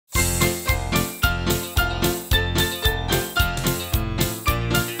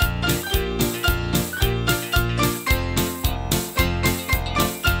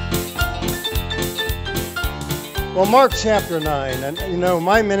Well, Mark chapter 9, and you know,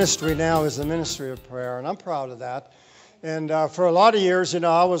 my ministry now is the ministry of prayer, and I'm proud of that. And for a lot of years,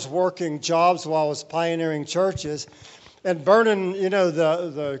 I was working jobs while I was pioneering churches and burning,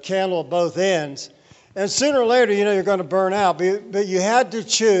 the candle at both ends. And sooner or later, you're going to burn out. But you had to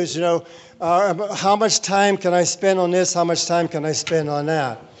choose, how much time can I spend on this? How much time can I spend on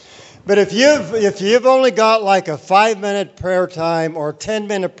that? But if you've only got like a 5-minute prayer time or a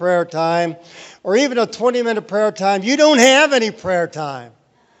 10-minute prayer time or even a 20-minute prayer time, you don't have any prayer time.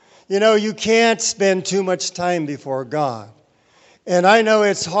 You can't spend too much time before God. And I know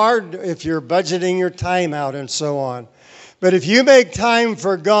it's hard if you're budgeting your time out and so on. But if you make time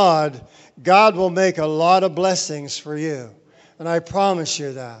for God, God will make a lot of blessings for you. And I promise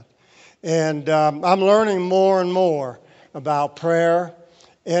you that. And I'm learning more and more about prayer.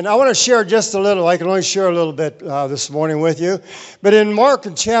 And I want to share just a little. I can only share a little bit this morning with you. But in Mark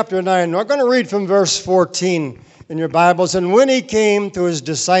chapter 9, I'm going to read from verse 14 in your Bibles. And when he came to his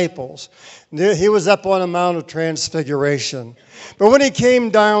disciples, he was up on the Mount of Transfiguration. But when he came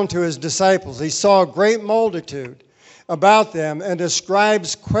down to his disciples, he saw a great multitude about them and the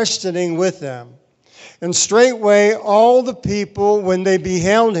scribes questioning with them. And straightway all the people, when they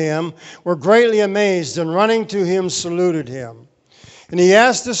beheld him, were greatly amazed, and running to him saluted him. And he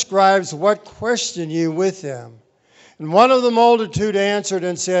asked the scribes, "What question you with them?" And one of the multitude answered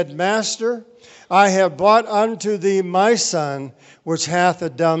and said, "Master, I have brought unto thee my son, which hath a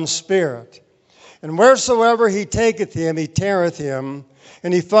dumb spirit. And wheresoever he taketh him, he teareth him,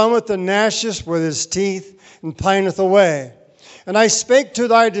 and he foameth and gnasheth with his teeth, and pineth away. And I spake to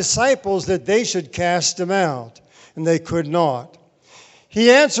thy disciples that they should cast him out, and they could not. He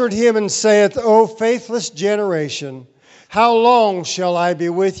answered him and saith, O faithless generation, how long shall I be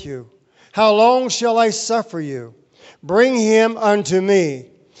with you? How long shall I suffer you? Bring him unto me.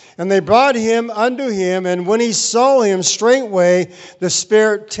 And they brought him unto him, and when he saw him, straightway the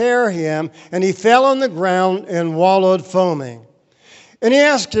spirit tare him, and he fell on the ground and wallowed foaming. And he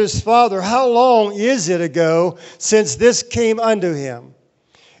asked his father, How long is it ago since this came unto him?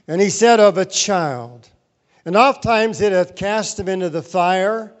 And he said, Of a child. And ofttimes it hath cast him into the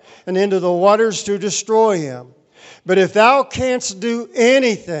fire, and into the waters to destroy him. But if thou canst do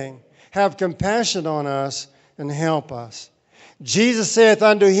anything, have compassion on us, and help us. Jesus saith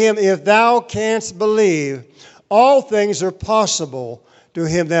unto him, If thou canst believe, all things are possible to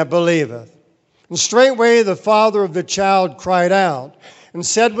him that believeth. And straightway the father of the child cried out, and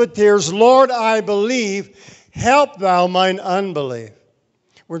said with tears, Lord, I believe, help thou mine unbelief.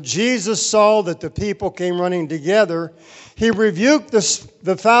 When Jesus saw that the people came running together, he rebuked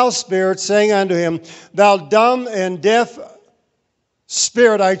the foul spirit, saying unto him, Thou dumb and deaf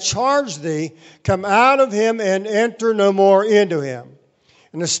spirit, I charge thee, come out of him and enter no more into him.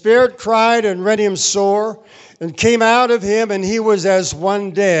 And the spirit cried and rent him sore, and came out of him, and he was as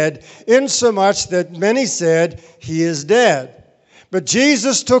one dead, insomuch that many said, He is dead. But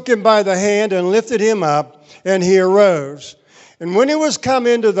Jesus took him by the hand and lifted him up, and he arose. And when he was come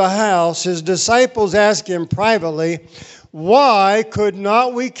into the house, his disciples asked him privately, Why could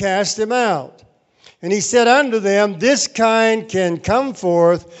not we cast him out? And he said unto them, This kind can come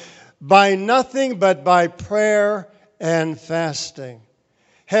forth by nothing but by prayer and fasting.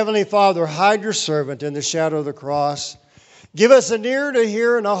 Heavenly Father, hide your servant in the shadow of the cross. Give us an ear to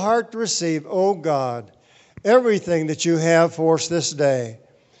hear and a heart to receive, O God, everything that you have for us this day.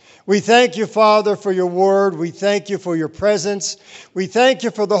 We thank you, Father, for your word. We thank you for your presence. We thank you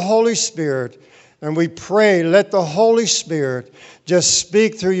for the Holy Spirit. And we pray, let the Holy Spirit just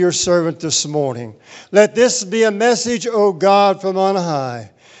speak through your servant this morning. Let this be a message, O God, from on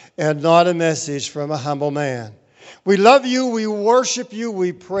high, and not a message from a humble man. We love you, we worship you,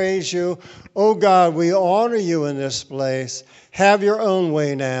 we praise you. O God, we honor you in this place. Have your own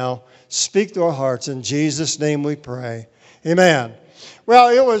way now. Speak to our hearts. In Jesus' name we pray. Amen. Well,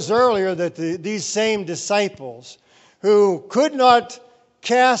 it was earlier that these same disciples who could not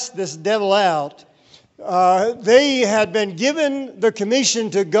cast this devil out, they had been given the commission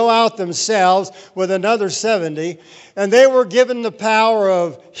to go out themselves with another 70, and they were given the power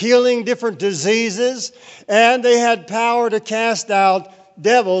of healing different diseases, and they had power to cast out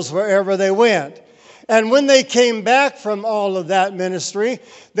devils wherever they went. And when they came back from all of that ministry,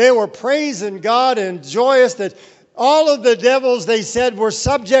 they were praising God and joyous that all of the devils, they said, were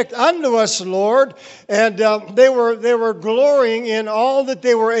subject unto us, Lord. And they were glorying in all that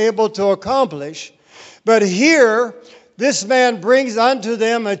they were able to accomplish. But here, this man brings unto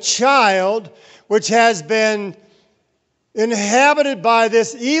them a child which has been inhabited by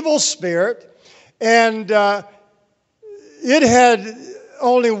this evil spirit. And it had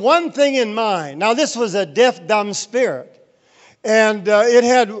only one thing in mind. Now, this was a deaf, dumb spirit. And it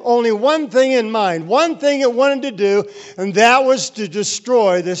had only one thing in mind, one thing it wanted to do, and that was to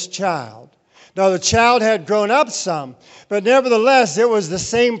destroy this child. Now, the child had grown up some, but nevertheless, it was the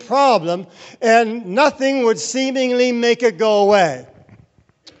same problem, and nothing would seemingly make it go away.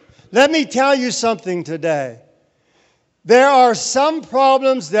 Let me tell you something today. There are some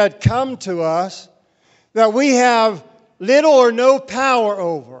problems that come to us that we have little or no power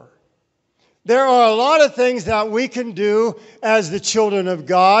over. There are a lot of things that we can do as the children of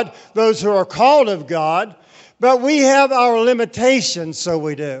God, those who are called of God, but we have our limitations, so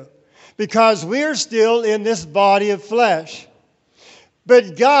we do, because we are still in this body of flesh.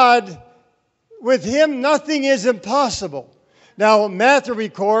 But God, with Him, nothing is impossible. Now, Matthew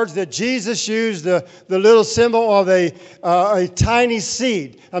records that Jesus used the little symbol of a tiny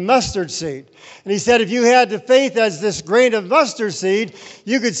seed, a mustard seed. And He said if you had the faith as this grain of mustard seed,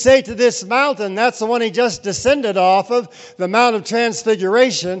 you could say to this mountain, that's the one He just descended off of, the Mount of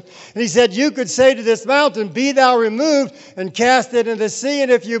Transfiguration. And He said you could say to this mountain, be thou removed and cast it into the sea. And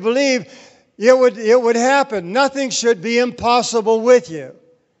if you believe, it would happen. Nothing should be impossible with you.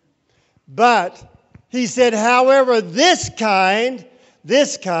 But He said, however, this kind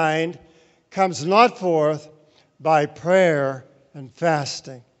comes not forth by prayer and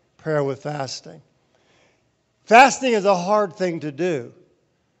fasting. Prayer with fasting. Fasting is a hard thing to do.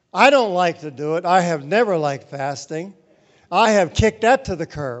 I don't like to do it. I have never liked fasting. I have kicked that to the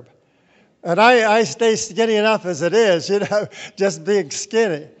curb. And I stay skinny enough as it is, just being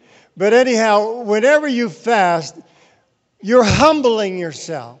skinny. But anyhow, whenever you fast, you're humbling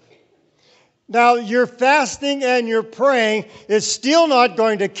yourself. Now, your fasting and your praying is still not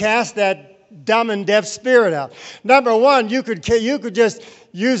going to cast that dumb and deaf spirit out. Number one, you could just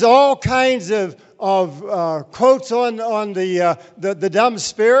use all kinds of quotes on the dumb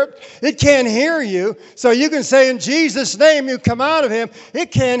spirit. It can't hear you. So you can say, in Jesus' name, you come out of him.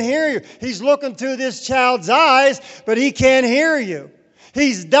 It can't hear you. He's looking through this child's eyes, but he can't hear you.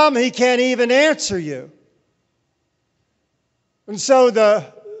 He's dumb. He can't even answer you. And so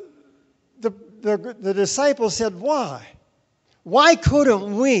the disciples said, why? Why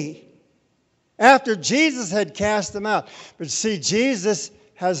couldn't we? After Jesus had cast them out. But see, Jesus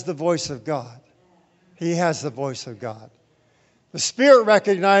has the voice of God. He has the voice of God. The Spirit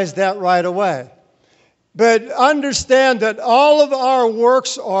recognized that right away. But understand that all of our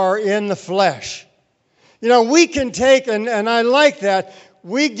works are in the flesh. You know, we can take, and I like that,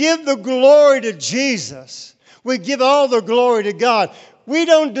 we give the glory to Jesus. We give all the glory to God. We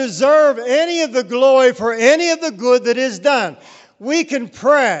don't deserve any of the glory for any of the good that is done. We can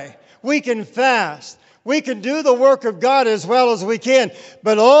pray. We can fast. We can do the work of God as well as we can.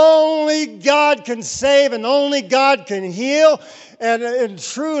 But only God can save and only God can heal. And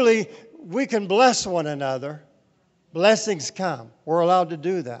truly, we can bless one another. Blessings come. We're allowed to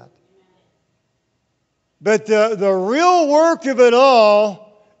do that. But the real work of it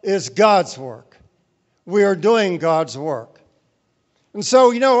all is God's work. We are doing God's work. And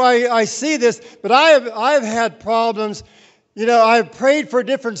so, you know, I see this, but I've had problems. You know, I've prayed for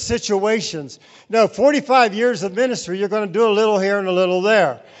different situations. You know, 45 years of ministry, you're going to do a little here and a little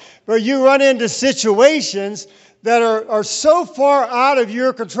there. But you run into situations that are so far out of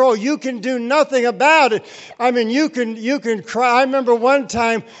your control, you can do nothing about it. I mean, you can cry. I remember one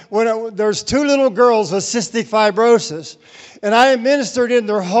time when there's two little girls with cystic fibrosis. And I ministered in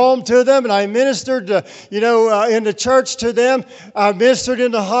their home to them, and I ministered, in the church to them. I ministered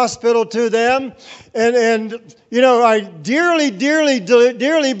in the hospital to them. And I dearly believed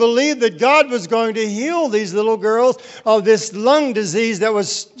that God was going to heal these little girls of this lung disease that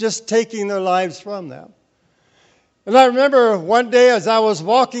was just taking their lives from them. And I remember one day as I was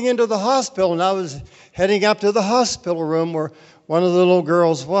walking into the hospital, and I was heading up to the hospital room where one of the little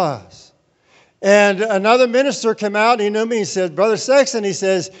girls was. And another minister came out, and he knew me. He said, Brother Sexton, he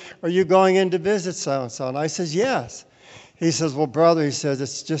says, are you going in to visit so-and-so? And I says, yes. He says, well, brother, he says,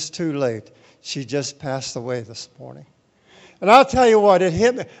 it's just too late. She just passed away this morning. And I'll tell you what, it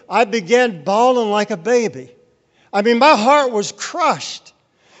hit me. I began bawling like a baby. I mean, my heart was crushed.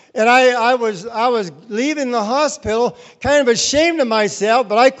 And I was leaving the hospital kind of ashamed of myself,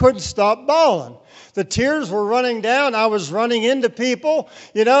 but I couldn't stop bawling. The tears were running down. I was running into people,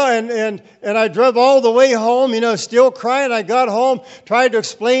 and I drove all the way home, still crying. I got home, tried to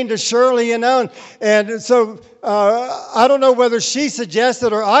explain to Shirley, and so I don't know whether she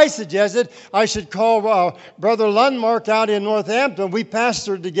suggested or I suggested I should call Brother Lundmark out in Northampton. We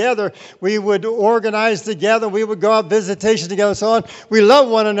pastored together. We would organize together. We would go on visitation together and so on. We love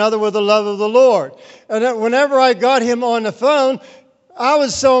one another with the love of the Lord. And whenever I got him on the phone, I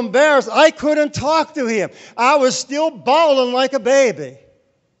was so embarrassed, I couldn't talk to him. I was still bawling like a baby.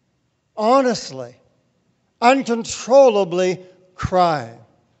 Honestly. Uncontrollably crying.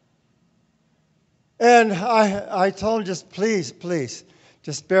 And I told him, just please,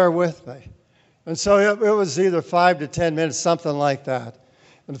 just bear with me. And so it was either 5 to 10 minutes, something like that.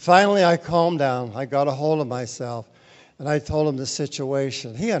 And finally I calmed down. I got a hold of myself. And I told him the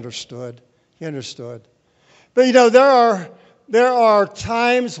situation. He understood. But you know, there are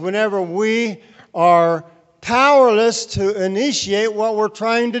times whenever we are powerless to initiate what we're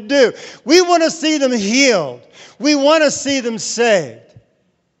trying to do. We want to see them healed. We want to see them saved.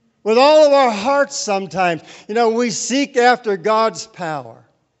 With all of our hearts sometimes, you know, we seek after God's power.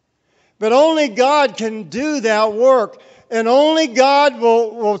 But only God can do that work, and only God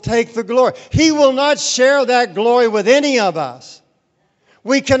will take the glory. He will not share that glory with any of us.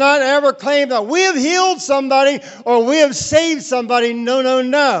 We cannot ever claim that we have healed somebody or we have saved somebody.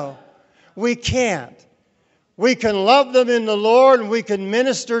 No. We can't. We can love them in the Lord, and we can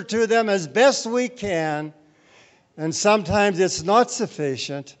minister to them as best we can. And sometimes it's not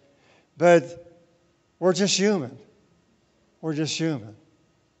sufficient, but we're just human.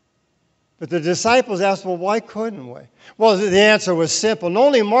 But the disciples asked, well, why couldn't we? Well, the answer was simple. And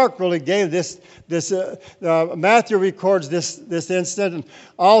only Mark really gave this. Matthew records this incident, and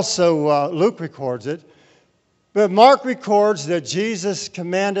also Luke records it. But Mark records that Jesus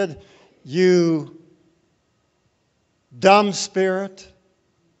commanded, you dumb spirit,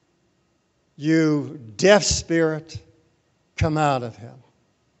 you deaf spirit, come out of him.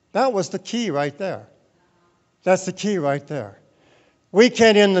 That was the key right there. That's the key right there. We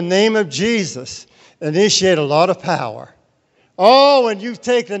can, in the name of Jesus, initiate a lot of power. Oh, when you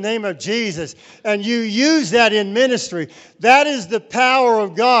take the name of Jesus and you use that in ministry, that is the power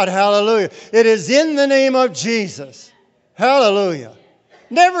of God. Hallelujah. It is in the name of Jesus. Hallelujah.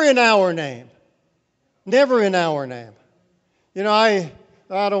 Never in our name. Never in our name. You know, I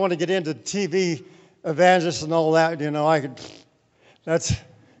don't want to get into TV evangelists and all that. You know, that's,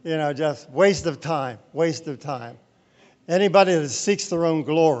 you know, just waste of time. Anybody that seeks their own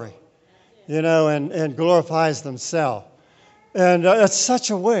glory, you know, and glorifies themselves. And it's such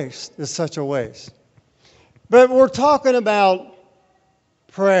a waste. It's such a waste. But we're talking about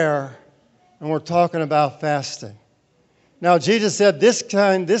prayer, and we're talking about fasting. Now, Jesus said this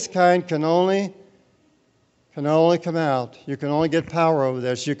kind can only come out. You can only get power over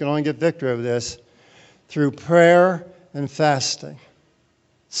this. You can only get victory over this through prayer and fasting.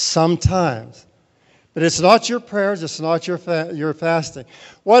 Sometimes. But it's not your prayers, it's not your fasting.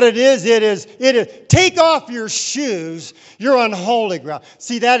 What it is, take off your shoes, you're on holy ground.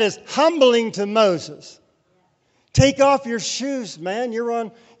 See, that is humbling to Moses. Take off your shoes, man, you're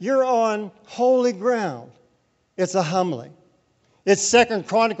on holy ground. It's a humbling. It's 2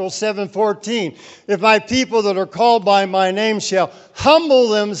 Chronicles 7:14. If my people that are called by my name shall humble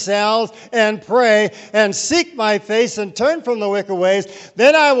themselves and pray and seek my face and turn from the wicked ways,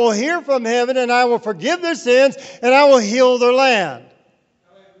 then I will hear from heaven and I will forgive their sins and I will heal their land.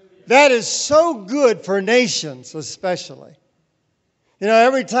 That is so good for nations especially. You know,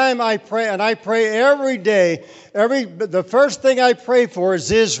 every time I pray, and I pray every day, the first thing I pray for is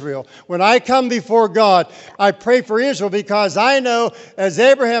Israel. When I come before God, I pray for Israel because I know, as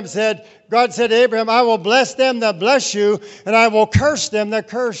Abraham said, God said to Abraham, I will bless them that bless you, and I will curse them that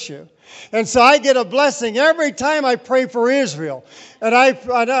curse you. And so I get a blessing every time I pray for Israel. And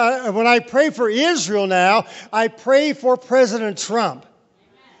when I pray for Israel now, I pray for President Trump.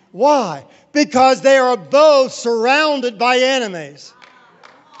 Why? Because they are both surrounded by enemies.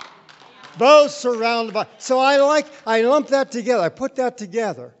 Both surrounded by. So I lump that together. I put that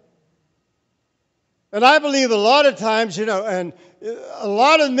together. And I believe a lot of times, you know, and a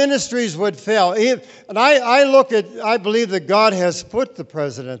lot of ministries would fail. And I believe that God has put the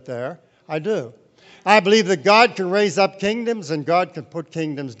president there. I do. I believe that God can raise up kingdoms and God can put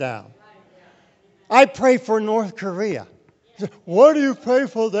kingdoms down. I pray for North Korea. What do you pray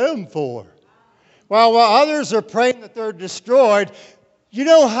for them for? Well, while others are praying that they're destroyed, you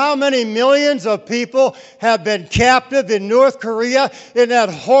know how many millions of people have been captive in North Korea in that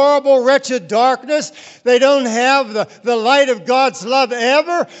horrible, wretched darkness? They don't have the light of God's love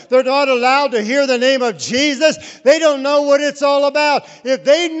ever. They're not allowed to hear the name of Jesus. They don't know what it's all about. If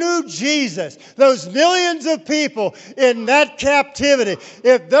they knew Jesus, those millions of people in that captivity,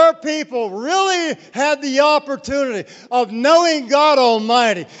 if their people really had the opportunity of knowing God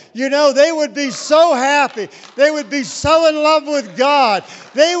Almighty, you know, they would be so happy. They would be so in love with God. God,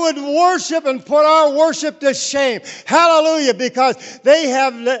 they would worship and put our worship to shame. Hallelujah, because they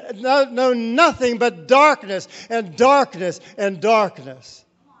have known nothing but darkness and darkness and darkness.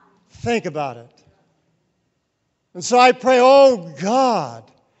 Think about it. And so I pray, oh God,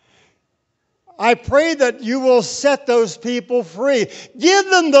 I pray that you will set those people free. Give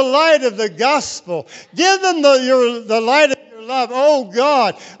them the light of the gospel. Give them the light of your love. Oh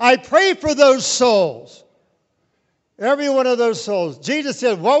God, I pray for those souls. Every one of those souls. Jesus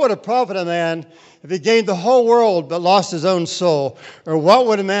said, what would it profit a man if he gained the whole world but lost his own soul? Or what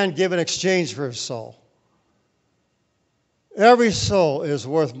would a man give in exchange for his soul? Every soul is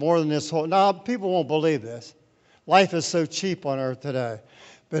worth more than this whole. Now, people won't believe this. Life is so cheap on earth today.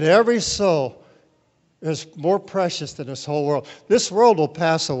 But every soul is more precious than this whole world. This world will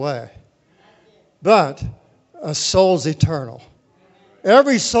pass away, but a soul's eternal.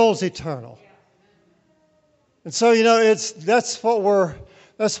 Every soul's eternal. And so, that's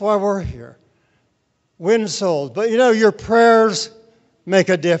why we're here. Win souls. But, your prayers make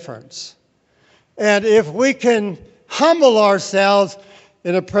a difference. And if we can humble ourselves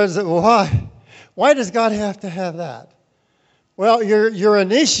in the presence, why does God have to have that? Well, you're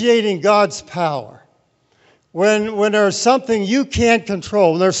initiating God's power. When there's something you can't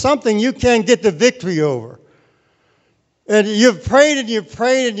control, when there's something you can't get the victory over. And you've prayed and you've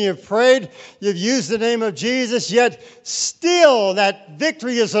prayed and you've prayed. You've used the name of Jesus, yet still that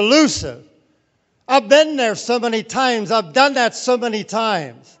victory is elusive. I've been there so many times. I've done that so many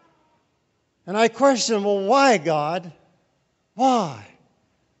times. And I question, well, why, God? Why?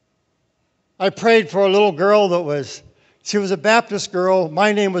 I prayed for a little girl she was a Baptist girl.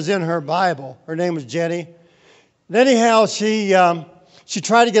 My name was in her Bible. Her name was Jenny. And anyhow, she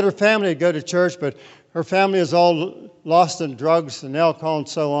tried to get her family to go to church, but her family is all lost in drugs and alcohol and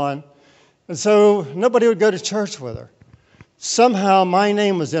so on. And so nobody would go to church with her. Somehow my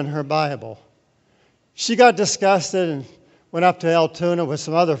name was in her Bible. She got disgusted and went up to Altoona with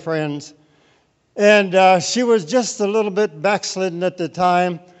some other friends. And she was just a little bit backslidden at the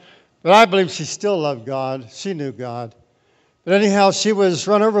time. But I believe she still loved God. She knew God. But anyhow, she was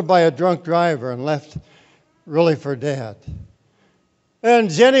run over by a drunk driver and left really for dead. And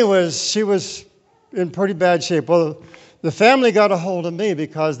Jenny she was in pretty bad shape. Well, the family got a hold of me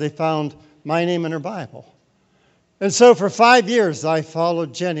because they found my name in her Bible. And so for 5 years, I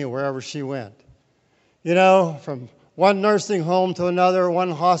followed Jenny wherever she went. From one nursing home to another,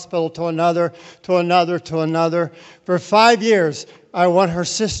 one hospital to another, to another, to another. For 5 years, I won her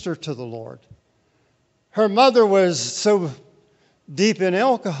sister to the Lord. Her mother was so deep in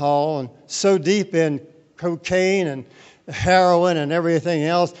alcohol and so deep in cocaine and heroin and everything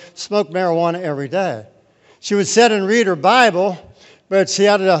else, smoked marijuana every day. She would sit and read her Bible, but she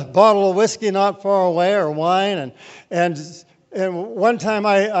had a bottle of whiskey not far away or wine. And one time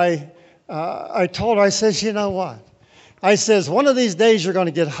I told her, I says, you know what? I says, one of these days you're going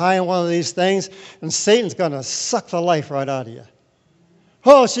to get high on one of these things, and Satan's going to suck the life right out of you.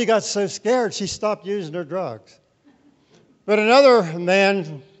 Oh, she got so scared, she stopped using her drugs. But another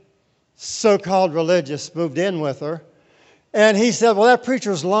man, so-called religious, moved in with her. And he said, well, that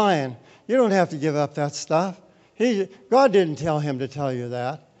preacher's lying. You don't have to give up that stuff. God didn't tell him to tell you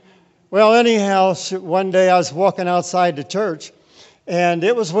that. Well, anyhow, one day I was walking outside the church, and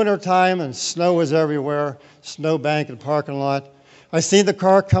it was wintertime, and snow was everywhere, snowbank and parking lot. I seen the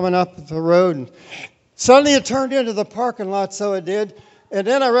car coming up the road, and suddenly it turned into the parking lot, so it did. And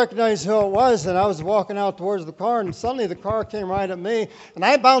then I recognized who it was, and I was walking out towards the car, and suddenly the car came right at me, and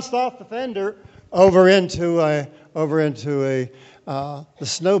I bounced off the fender over into the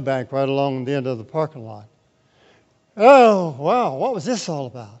snowbank right along the end of the parking lot. Oh, wow, what was this all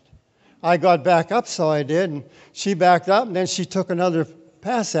about? I got back up, so I did, and she backed up, and then she took another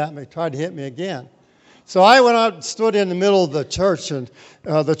pass at me, tried to hit me again. So I went out and stood in the middle of the church, and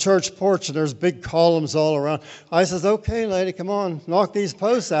the church porch, and there's big columns all around. I says, okay, lady, come on, knock these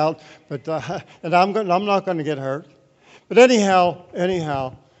posts out, but and I'm not going to get hurt. But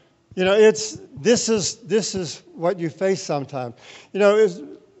anyhow, this is what you face sometimes.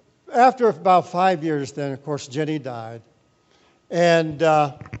 After about 5 years, then of course Jenny died, and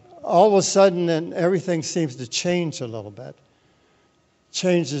all of a sudden, and everything seems to change a little bit.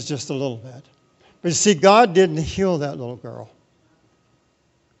 Changes just a little bit. But you see, God didn't heal that little girl.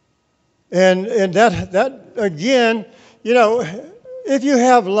 And that again, if you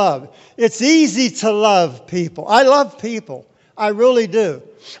have love, it's easy to love people. I love people. I really do.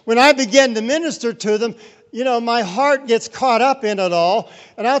 When I began to minister to them, my heart gets caught up in it all.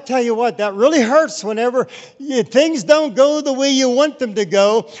 And I'll tell you what, that really hurts whenever things don't go the way you want them to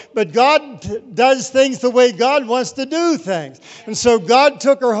go. But God does things the way God wants to do things. And so God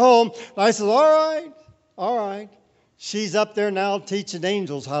took her home. And I said, all right. She's up there now teaching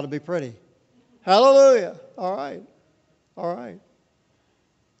angels how to be pretty. Hallelujah. All right.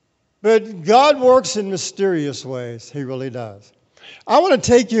 But God works in mysterious ways. He really does. I want to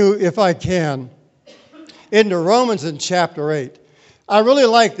take you, if I can, into Romans in chapter 8. I really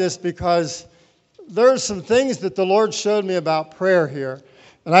like this because there's some things that the Lord showed me about prayer here.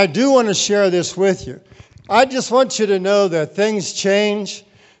 And I do want to share this with you. I just want you to know that things change.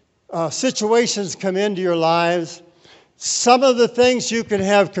 Situations come into your lives. Some of the things you can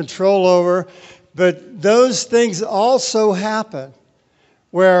have control over. But those things also happen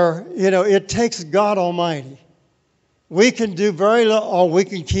where, it takes God Almighty. We can do very little, or we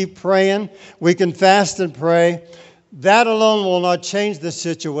can keep praying. We can fast and pray. That alone will not change the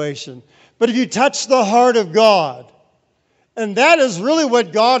situation. But if you touch the heart of God, and that is really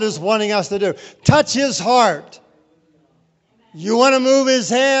what God is wanting us to do, touch His heart. You want to move His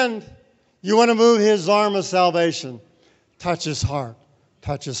hand. You want to move His arm of salvation. Touch His heart.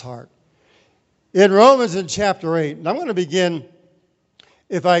 Touch His heart. In Romans in chapter 8, and I'm going to begin,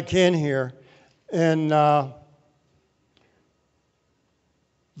 if I can here, in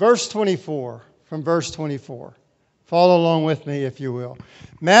verse 24, from verse 24. Follow along with me, if you will.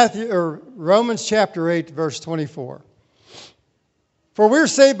 Romans chapter 8, verse 24. For we're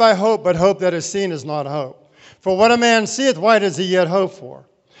saved by hope, but hope that is seen is not hope. For what a man seeth, why does he yet hope for?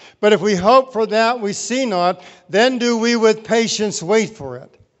 But if we hope for that we see not, then do we with patience wait for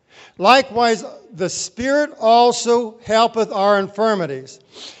it. Likewise, the Spirit also helpeth our infirmities.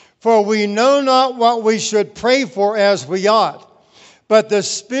 For we know not what we should pray for as we ought. But the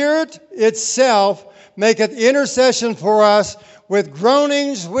Spirit itself maketh intercession for us with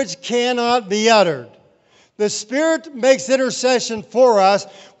groanings which cannot be uttered. The Spirit makes intercession for us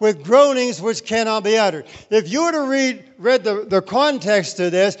with groanings which cannot be uttered. If you were to read the context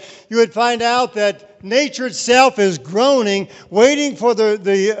of this, you would find out that nature itself is groaning, waiting for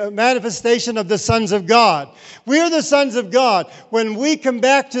the manifestation of the sons of God. We are the sons of God. When we come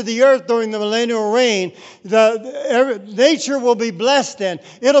back to the earth during the millennial reign, nature will be blessed then.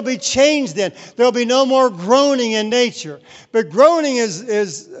 It'll be changed then. There'll be no more groaning in nature. But groaning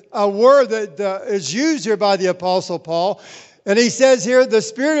is a word that is used here by the Apostle Paul. And he says here, the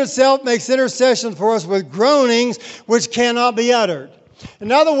Spirit itself makes intercession for us with groanings which cannot be uttered.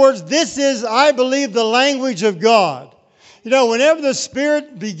 In other words, this is, I believe, the language of God. Whenever the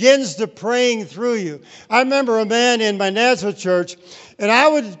Spirit begins to praying through you. I remember a man in my Nazareth church, and I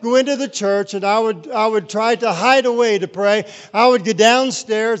would go into the church, and I would try to hide away to pray. I would go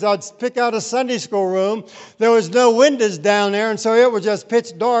downstairs. I'd pick out a Sunday school room. There was no windows down there, and so it was just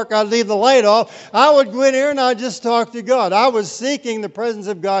pitch dark. I'd leave the light off. I would go in here, and I'd just talk to God. I was seeking the presence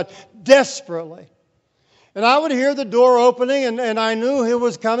of God desperately. And I would hear the door opening, and I knew he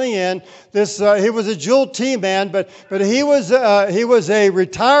was coming in. He was a Jewel T man, but he was a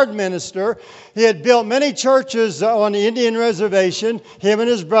retired minister. He had built many churches on the Indian reservation. Him and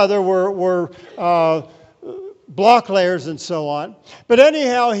his brother were block layers and so on. But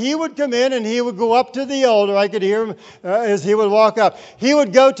anyhow, he would come in and he would go up to the altar. I could hear him as he would walk up. He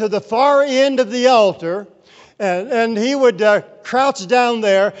would go to the far end of the altar. And he would crouch down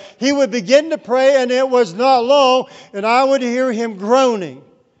there. He would begin to pray, and it was not long, and I would hear him groaning.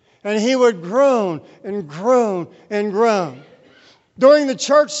 And he would groan and groan and groan. During the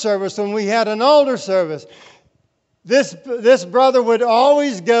church service, when we had an altar service, this brother would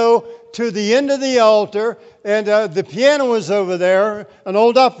always go to the end of the altar, and the piano was over there, an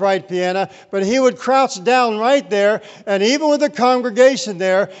old upright piano, but he would crouch down right there, and even with the congregation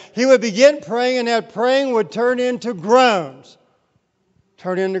there, he would begin praying, and that praying would turn into groans.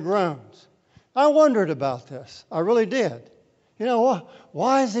 I wondered about this. I really did.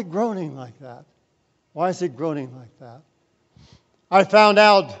 Why is he groaning like that? I found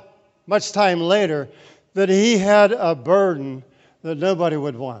out much time later that he had a burden that nobody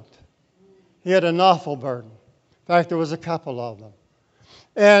would want. He had an awful burden. In fact, there was a couple of them.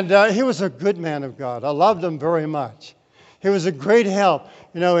 And he was a good man of God. I loved him very much. He was a great help,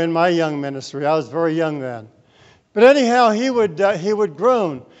 in my young ministry. I was very young then. But anyhow, he would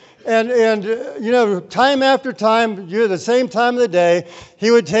groan. And time after time, the same time of the day,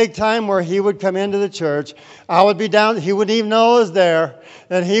 he would take time where he would come into the church. I would be down. He wouldn't even know I was there.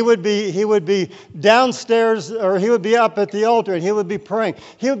 And he would be downstairs, or he would be up at the altar, and he would be praying.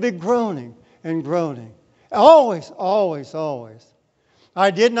 He would be groaning and groaning. Always, always, always.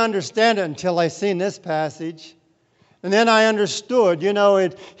 I didn't understand it until I seen this passage. And then I understood,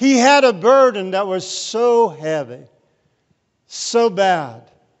 he had a burden that was so heavy, so bad.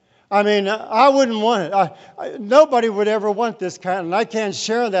 I mean, I wouldn't want it. Nobody would ever want this kind, and I can't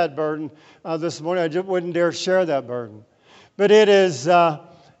share that burden this morning. I just wouldn't dare share that burden. But it is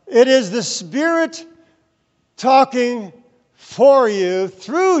the Spirit talking for you,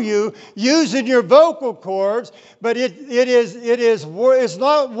 through you, using your vocal cords, but it's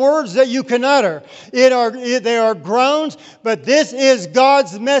not words that you can utter. They are groans, but this is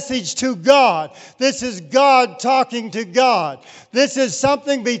God's message to God. This is God talking to God. This is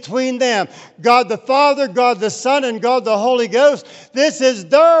something between them. God the Father, God the Son, and God the Holy Ghost. This is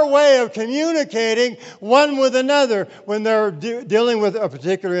their way of communicating one with another when they're dealing with a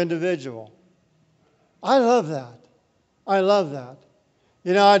particular individual. I love that. I love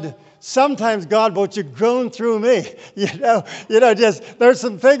that. Sometimes God wants you groan through me. Just there's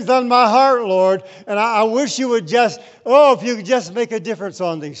some things on my heart, Lord, and I wish you would if you could just make a difference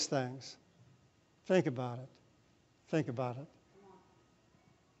on these things. Think about it. Think about it.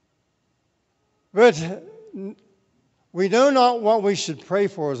 But we know not what we should pray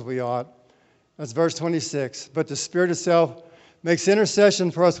for as we ought. That's verse 26. But the Spirit itself makes intercession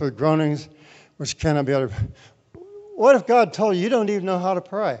for us with groanings which cannot be uttered. What if God told you don't even know how to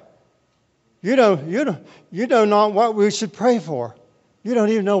pray? You don't know what we should pray for. You don't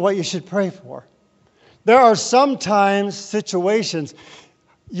even know what you should pray for. There are sometimes situations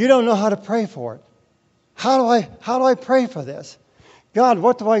you don't know how to pray for it. How do I pray for this? God,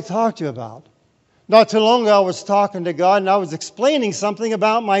 what do I talk to you about? Not too long ago I was talking to God and I was explaining something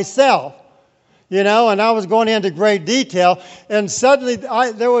about myself. And I was going into great detail, and suddenly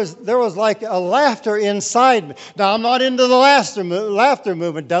there was like a laughter inside me. Now, I'm not into the laughter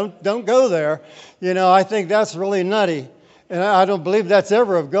movement. Don't go there. I think that's really nutty, and I don't believe that's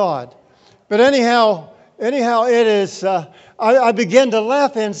ever of God. But anyhow, it is. I began to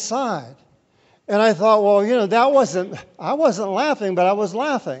laugh inside, and I thought, well, I wasn't laughing, but I was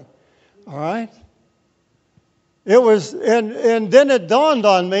laughing. All right. It was, and then it dawned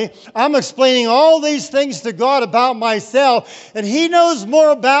on me, I'm explaining all these things to God about myself, and He knows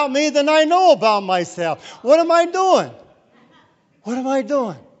more about me than I know about myself. What am I doing? What am I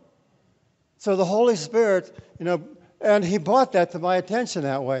doing? So the Holy Spirit, and He brought that to my attention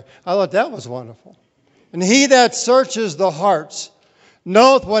that way. I thought that was wonderful. And He that searches the hearts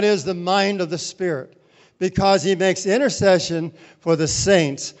knoweth what is the mind of the Spirit, because He makes intercession for the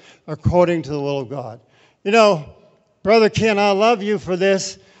saints according to the will of God. Brother Ken, I love you for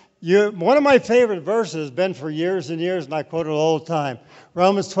this. One of my favorite verses has been for years and years, and I quote it all the time.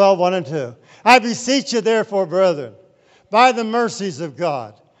 Romans 12, 1 and 2. I beseech you, therefore, brethren, by the mercies of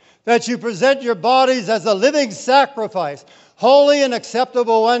God, that you present your bodies as a living sacrifice, holy and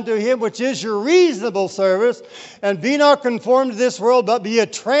acceptable unto Him, which is your reasonable service, and be not conformed to this world, but be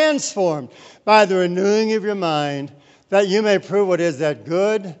transformed by the renewing of your mind, that you may prove what is that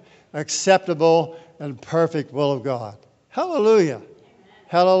good, acceptable, and perfect will of God. Hallelujah.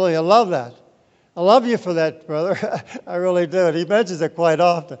 Hallelujah. I love that. I love you for that, brother. I really do. And he mentions it quite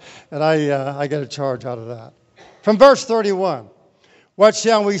often, and I get a charge out of that. From verse 31, what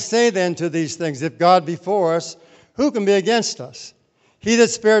shall we say then to these things? If God be for us, who can be against us? He that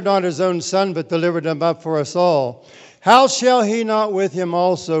spared not His own Son, but delivered Him up for us all, how shall He not with Him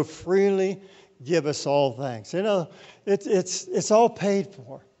also freely give us all things? It's all paid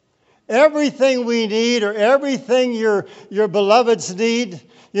for. Everything we need, or everything your beloveds need,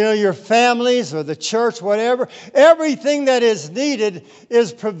 your families or the church, whatever, everything that is needed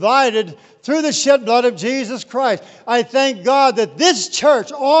is provided through the shed blood of Jesus Christ. I thank God that this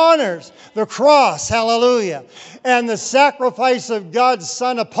church honors the cross, hallelujah, and the sacrifice of God's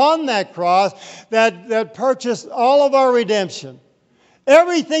Son upon that cross that purchased all of our redemption.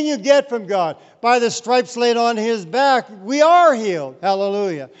 Everything you get from God, by the stripes laid on His back, we are healed.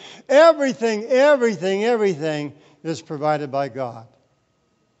 Hallelujah. Everything is provided by God.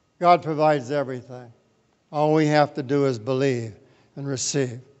 God provides everything. All we have to do is believe and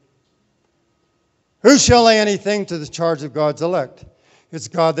receive. Who shall lay anything to the charge of God's elect? It's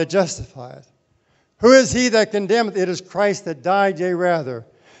God that justifieth. Who is he that condemneth? It is Christ that died, yea rather,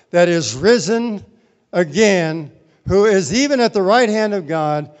 that is risen again, who is even at the right hand of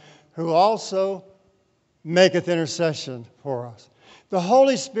God, who also maketh intercession for us. The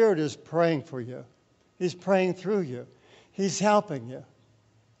Holy Spirit is praying for you. He's praying through you. He's helping you,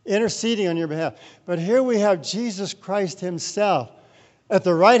 interceding on your behalf. But here we have Jesus Christ Himself at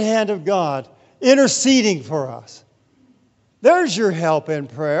the right hand of God, interceding for us. There's your help in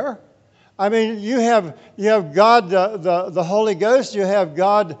prayer. I mean, you have God, the Holy Ghost. You have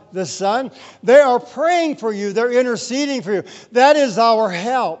God, the Son. They are praying for you. They're interceding for you. That is our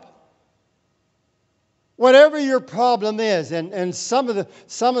help. Whatever your problem is, and some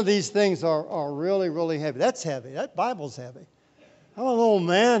of these things are really, really heavy. That's heavy. That Bible's heavy. I'm an old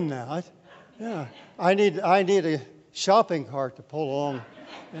man now. I need a shopping cart to pull along.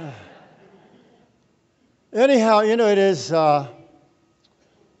 Yeah. Anyhow, it is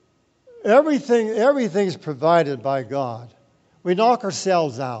everything's provided by God. We knock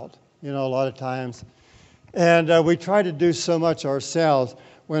ourselves out, a lot of times, and we try to do so much ourselves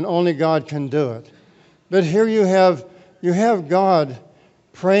when only God can do it. But here you have God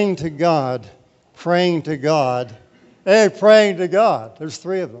praying to God, praying to God. Hey, praying to God. There's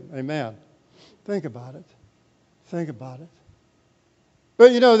three of them. Amen. Think about it. Think about it.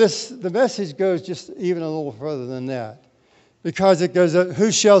 But the message goes just even a little further than that. Because it goes,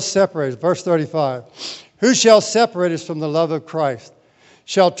 who shall separate us? Verse 35. Who shall separate us from the love of Christ?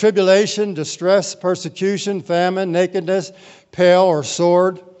 Shall tribulation, distress, persecution, famine, nakedness, peril, or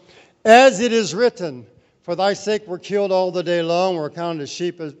sword? As it is written, for thy sake we're killed all the day long, we're counted as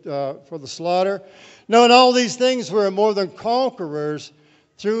sheep for the slaughter. No, in all these things we're more than conquerors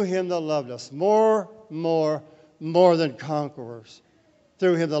through him that loved us. More than conquerors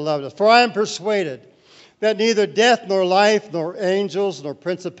through him that loved us. For I am persuaded that neither death, nor life, nor angels, nor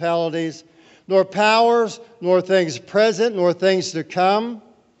principalities, nor powers, nor things present, nor things to come,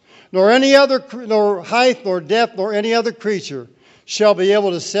 nor height, nor depth, nor any other creature shall be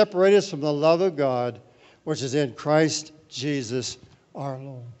able to separate us from the love of God, which is in Christ Jesus our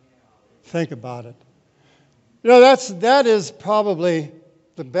Lord. Think about it. That is probably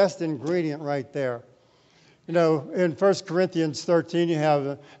the best ingredient right there. In 1 Corinthians 13, you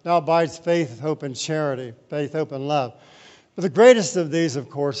have, now abides faith, hope, and charity. Faith, hope, and love. But the greatest of these, of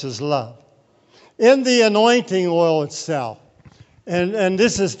course, is love. In the anointing oil itself, and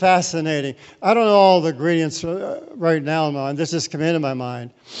this is fascinating. I don't know all the ingredients right now in my mind. This just came into my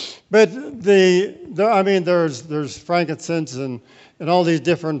mind. But there's frankincense and all these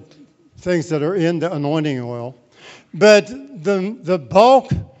different things that are in the anointing oil. But the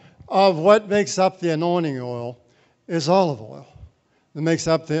bulk of what makes up the anointing oil is olive oil. That makes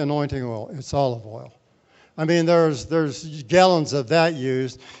up the anointing oil. It's olive oil. I mean, there's gallons of that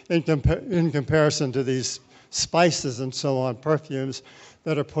used in comparison to these spices and so on, perfumes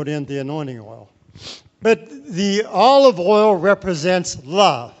that are put in the anointing oil. But the olive oil represents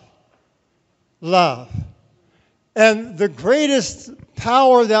love. Love. And the greatest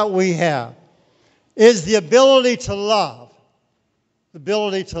power that we have is the ability to love. The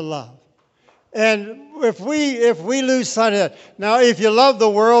ability to love. And if we lose sight of that, now if you love the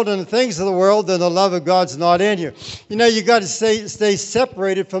world and the things of the world, then the love of God's not in you. You got to stay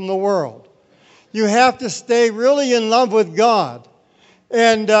separated from the world. You have to stay really in love with God.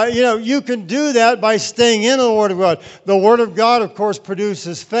 And, you can do that by staying in the Word of God. The Word of God, of course,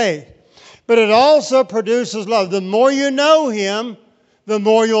 produces faith. But it also produces love. The more you know Him, the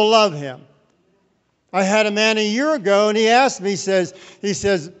more you'll love Him. I had a man a year ago, and he asked me, he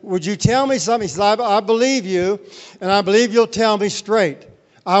says, would you tell me something? He said, I believe you, and I believe you'll tell me straight.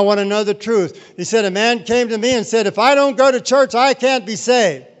 I want to know the truth. He said, a man came to me and said, if I don't go to church, I can't be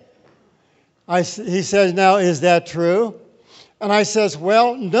saved. He says, now, is that true? And I says,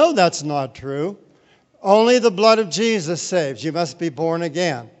 well, no, that's not true. Only the blood of Jesus saves. You must be born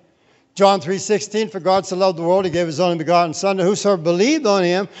again. John 3:16, for God so loved the world, He gave His only begotten Son, that whosoever believed on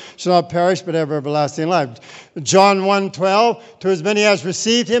Him shall not perish, but have everlasting life. John 1:12, to as many as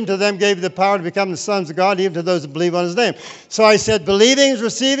received Him, to them gave He the power to become the sons of God, even to those that believe on His name. So I said, believing is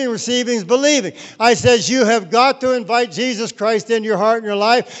receiving, receiving is believing. I says, you have got to invite Jesus Christ into your heart and your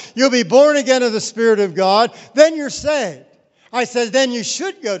life. You'll be born again of the Spirit of God. Then you're saved. I said, then you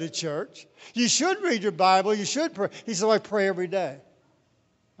should go to church. You should read your Bible. You should pray. He said, I pray every day.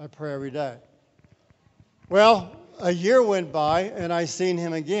 I pray every day. Well, a year went by, and I seen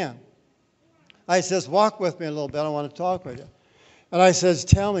him again. I says, walk with me a little bit. I want to talk with you. And I says,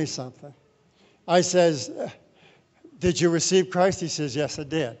 tell me something. I says, did you receive Christ? He says, yes, I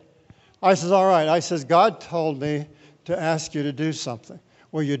did. I says, all right. I says, God told me to ask you to do something.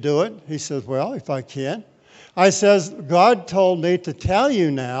 Will you do it? He says, well, if I can. I says, God told me to tell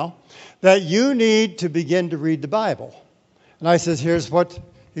you now that you need to begin to read the Bible. And I says, here's what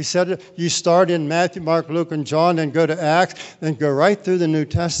he said. You start in Matthew, Mark, Luke, and John, then go to Acts, then go right through the New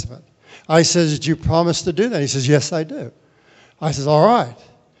Testament. I says, did you promise to do that? He says, yes, I do. I says, all right.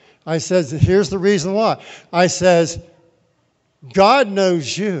 I says, here's the reason why. I says, God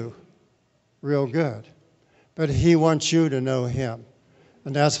knows you real good, but He wants you to know Him.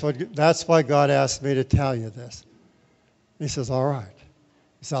 And that's why God asked me to tell you this. He says, all right.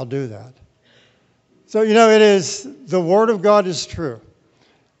 He says, I'll do that. So, the Word of God is true.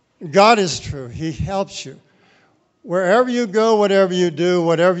 God is true. He helps you. Wherever you go, whatever you do,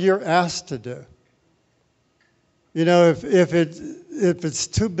 whatever you're asked to do. If it's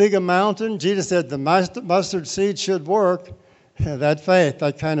too big a mountain, Jesus said the mustard seed should work. That faith,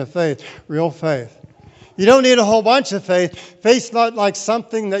 that kind of faith, real faith. You don't need a whole bunch of faith. Faith's not like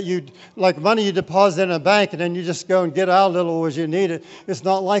something like money you deposit in a bank and then you just go and get out a little as you need it. It's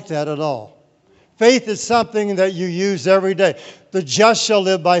not like that at all. Faith is something that you use every day. The just shall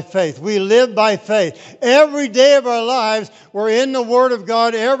live by faith. We live by faith. Every day of our lives, we're in the Word of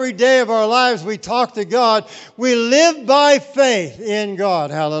God. Every day of our lives, we talk to God. We live by faith in God.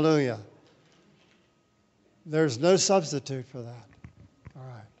 Hallelujah. There's no substitute for that. All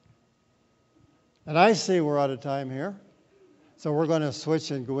right. And I see we're out of time here. So we're going to switch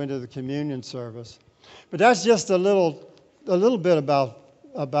and go into the communion service. But that's just a little bit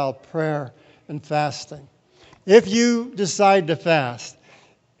about prayer and fasting. If you decide to fast,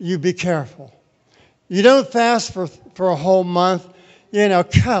 you be careful. You don't fast for a whole month.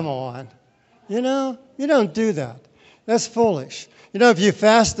 Come on. You don't do that. That's foolish. If you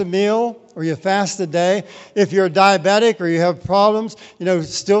fast a meal or you fast a day, if you're diabetic or you have problems,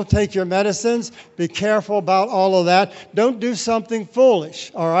 still take your medicines. Be careful about all of that. Don't do something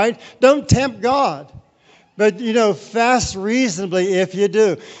foolish, all right? Don't tempt God. But, fast reasonably if you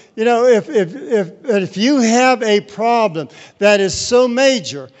do. If you have a problem that is so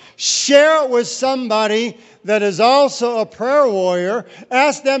major, share it with somebody that is also a prayer warrior.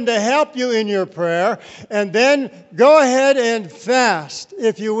 Ask them to help you in your prayer. And then go ahead and fast,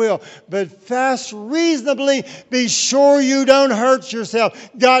 if you will. But fast reasonably. Be sure you don't hurt yourself.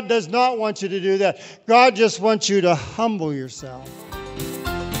 God does not want you to do that. God just wants you to humble yourself.